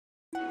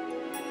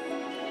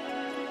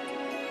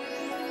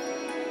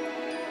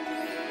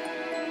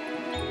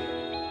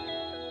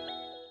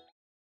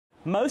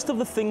Most of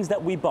the things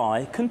that we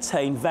buy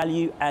contain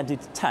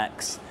value-added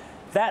tax.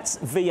 That's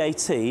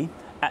VAT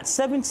at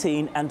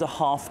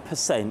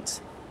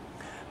 17.5%.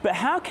 But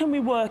how can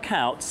we work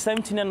out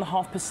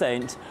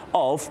 17.5%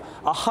 of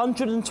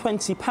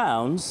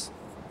 £120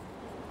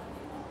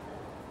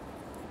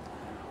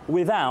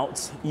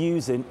 without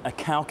using a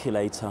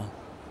calculator?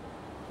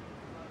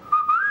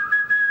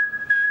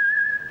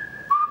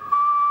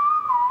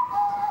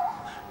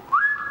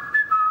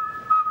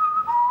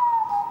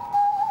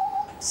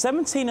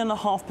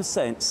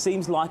 £17.5%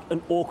 seems like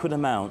an awkward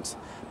amount,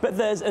 but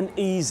there's an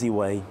easy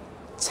way.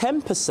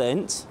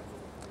 10%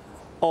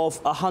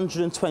 of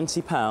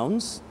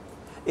 £120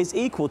 is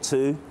equal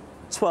to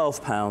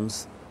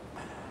 £12.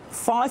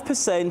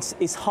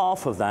 5% is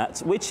half of that,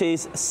 which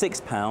is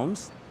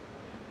 £6.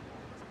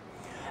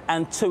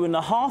 And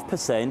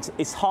 2.5%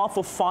 is half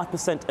of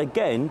 5%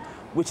 again,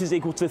 which is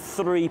equal to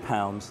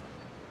 £3.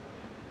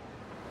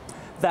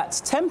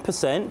 That's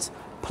 10%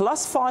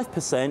 plus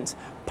 5%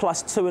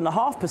 plus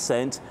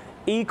 2.5%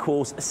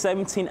 equals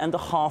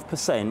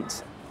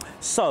 17.5%.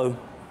 So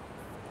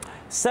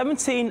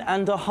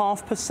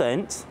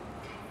 17.5%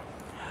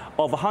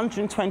 of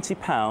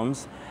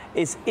 £120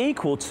 is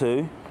equal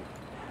to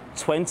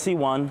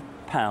 £21.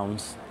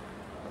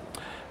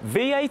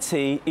 VAT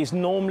is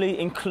normally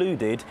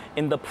included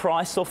in the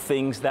price of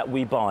things that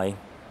we buy.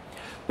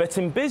 But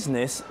in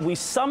business, we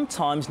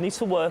sometimes need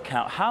to work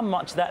out how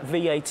much that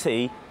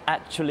VAT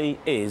actually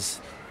is.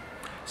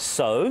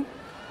 So,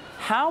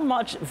 how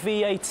much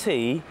VAT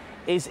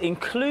is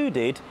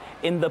included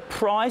in the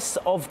price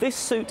of this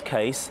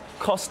suitcase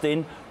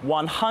costing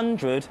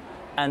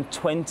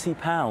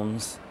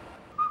 £120?